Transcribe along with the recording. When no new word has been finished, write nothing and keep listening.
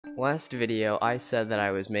Last video, I said that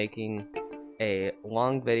I was making a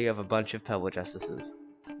long video of a bunch of Pebble Justices.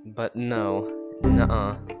 But no,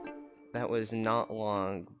 nuh-uh. That was not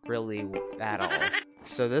long, really, at all.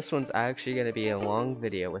 So this one's actually going to be a long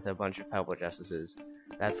video with a bunch of Pebble Justices.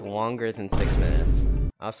 That's longer than 6 minutes.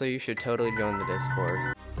 Also, you should totally join the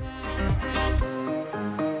Discord.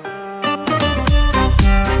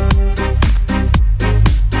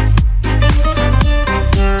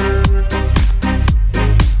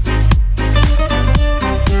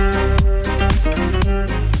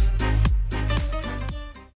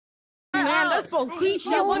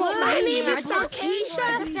 My name is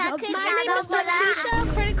Keisha.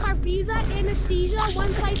 Credit card Visa, anesthesia,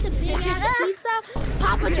 one slice of big pizza,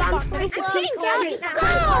 Papa John's slice of pizza,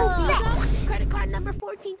 credit card number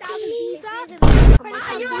 14,000 Visa, credit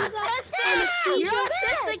card Visa, anesthesia, you're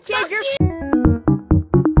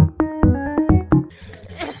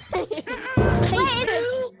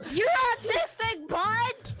autistic,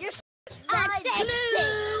 bud. You're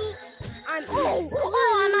autistic. I'm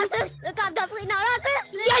autistic. I'm definitely not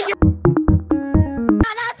autistic. Yeah, you're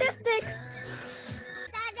not autistic.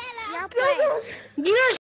 You're a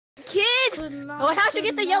kid. Oh, how'd you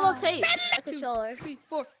get the yellow tape? Controller. 3,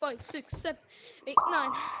 4, 5, 6, 7, 8,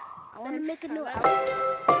 9. I want to make a new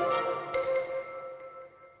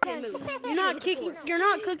You're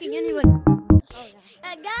not cooking anybody.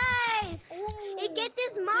 Guys, get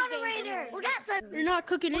this moderator. You're not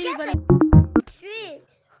cooking anybody.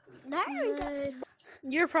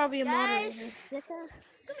 You're probably a moderator.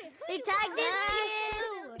 They tagged this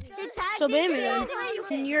kid. So ban me.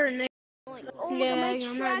 You're a nigga. Yeah,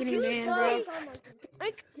 I'm not getting banned, bro.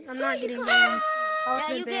 I'm not getting banned.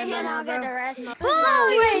 Yeah, you get him, I'll get arrested. Pop,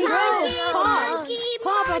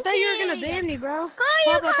 I thought you were gonna ban me, bro.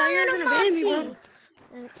 Pop, I thought you were gonna ban me, bro.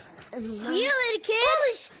 You little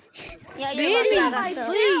kid. Yeah, ban me,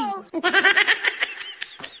 please.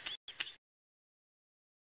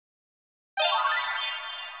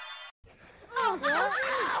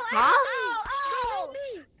 Huh?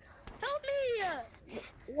 Help me!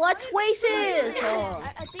 What's waces?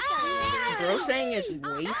 Bro saying it's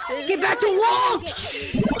waces? Get back to walk!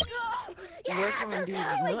 Work on dude.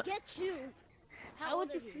 I get you. How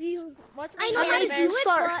would you feel? I know how to do it,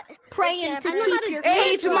 but Praying to keep your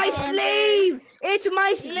It's my slave! It's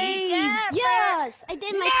my slave! Yes, I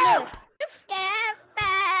did my flip.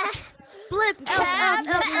 Flip. I'm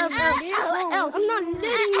not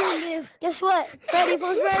letting you live. Guess what? Ready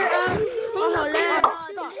for better.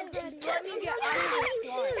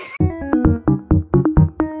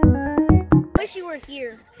 Wish you were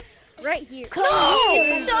here. Right here. No!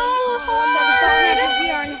 It's so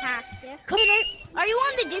hard. Are you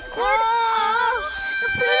on the Discord?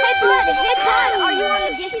 Hey, Bud, are you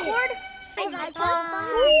on the Discord?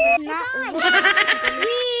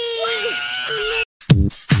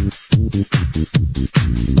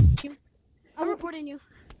 I'm reporting you.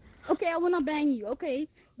 Okay, I will not ban you. Okay,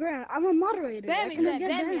 bro, I'm a moderator. Ban me. I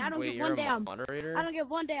don't get one damn. Moderator? I don't get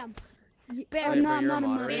one damn. I'm not a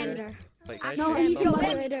moderator. Wait, No, I'm a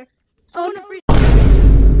moderator. Someone freeze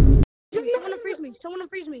me. Someone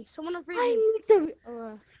freeze me.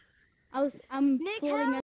 I'm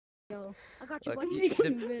pulling a I got you. Look,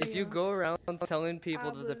 if you go around telling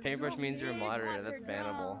people that the paintbrush means you're a moderator, that's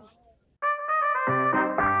bannable.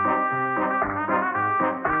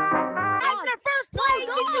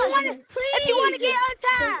 If you want to get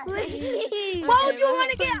untied, why would you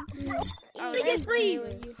want to get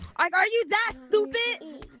freeze? Like, are you that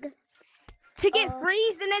stupid to get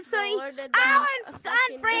freezed and then say,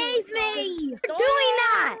 unfreeze me? You're doing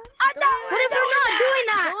that. What if we're not doing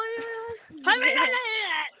that?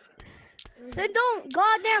 Then don't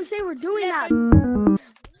goddamn say we're doing that.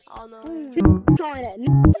 Oh no.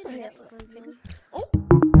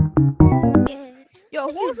 Yo,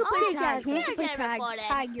 who wants to play tag? Who wants to play tag?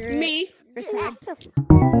 Tiger. Me. I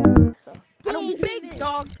don't big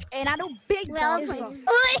dog, and I don't big dog.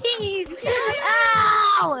 Please!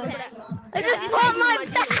 Ow! I just put my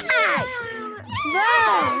back! No!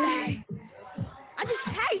 I just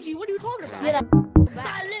tagged you. What are you talking about? Get up.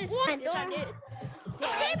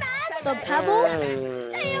 The Pebble?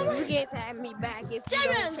 You can't tag me back if you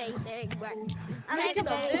don't take tag back. I'm making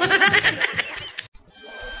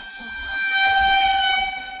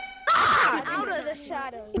out of the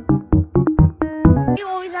shadow. You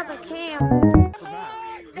always have the cam.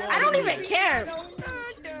 I don't even care.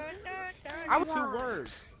 I was 2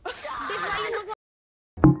 words.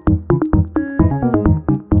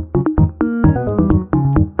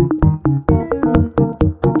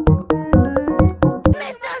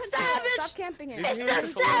 Mr.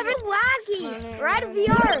 Savage! Red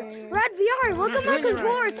VR! Look at my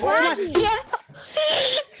controller!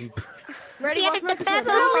 Ready? Watch my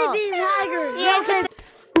controller.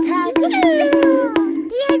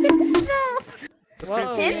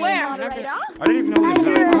 Whoa. Where? I didn't even know he was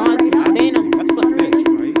Ban him. That's the fish,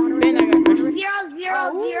 right? Ban that guy.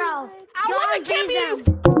 0-0-0. I want to kill you.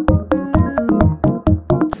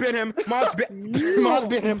 Ban him. Mods ban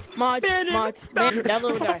him. Mods. Ban that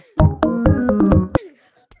little guy.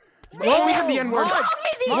 Oh, we have the N-word.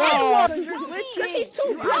 Because he's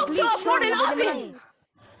too broke to afford an oven.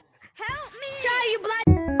 Help me. Try you black.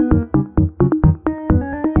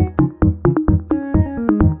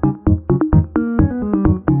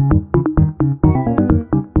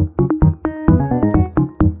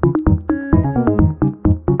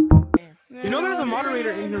 You know there's a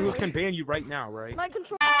moderator in here who can ban you right now, right? My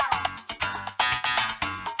control.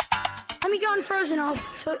 Let me go in first and I'll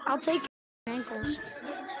take your ankles.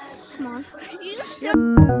 Come on.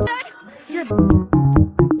 You're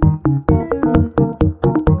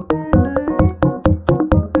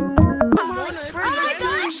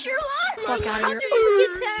fuck out of here.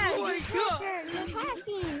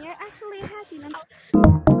 You're actually happy.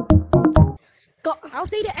 Go. I'll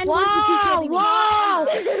say the N-word. Wow!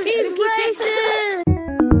 He's racist!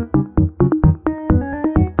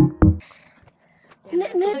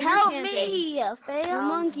 Help me, fail.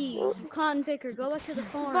 Monkey, cotton picker, go back to the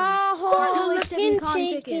farm. Oh,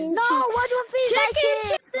 Chicken. No, why do I feed that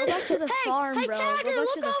shit? Go back to the farm, bro. Hey, Go Tagger, back to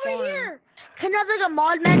look the over farm. here. Can I have like a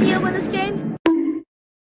mod menu in this game?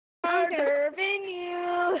 Serving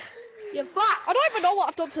you. You fuck. I don't even know what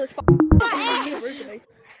I've done to this fuck.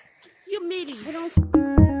 You meaty.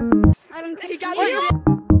 I don't care.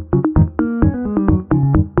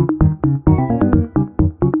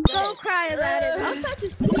 Don't cry about it. I'm such a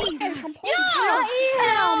sneeze.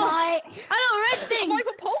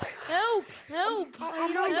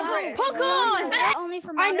 Poke on!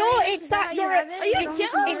 I know it's that you're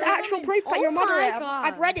it's actual proof that you're a moderator.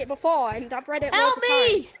 I've read it before and I've read it multiple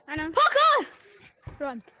times. I know. Poke on!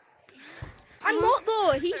 Run. I'm not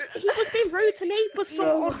though. He was being rude to me for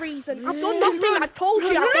some odd reason. I've done nothing. I told you.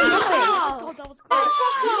 I've done nothing. God, that was cool.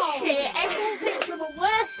 Shit, everyone thinks you're the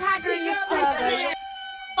worst tagger in your server.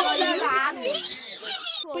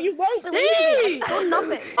 But you won't believe me. I've done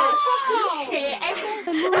nothing. Shit,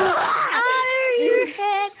 everyone out of your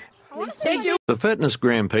head. Thank you. The Fitness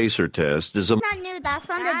Gram Pacer test is a Not new, that's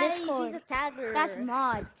from the Discord. That's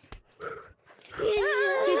mods.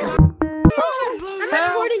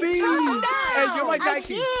 Help me! Hey, you're my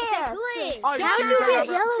Daichi. How do you get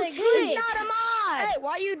yellow He's not a mod. Hey,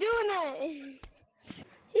 why are you doing that?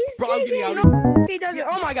 Bro, I'm getting out. He does it.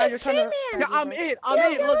 Oh my god, you're trying to. Yeah, I'm in.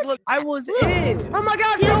 Look. I was in. Oh my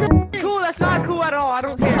god, so cool. That's not cool at all. I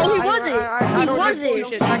don't care. Oh, he wasn't. I don't give two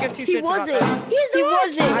shits. I give two shits. He wasn't. He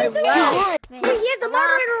has the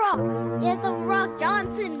moderator rock. He has the Rock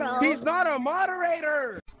Johnson, bro. He's not a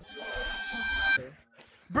moderator.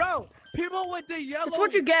 Bro, people with the yellow. That's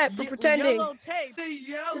what you get for pretending. Yellow tape. The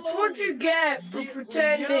yellow. That's what you get for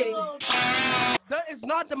pretending. That is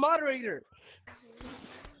not the moderator.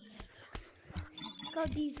 Go,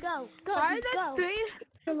 D's, go. Go, Why D's, is go. that three?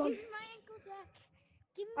 Give me my ankles back.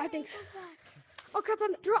 Give me my I think ankles back. Oh crap,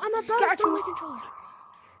 I'm about to throw my controller.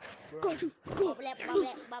 Got you. Go. Bubble,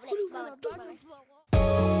 bubble, bubble, bubble,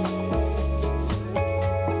 bubble.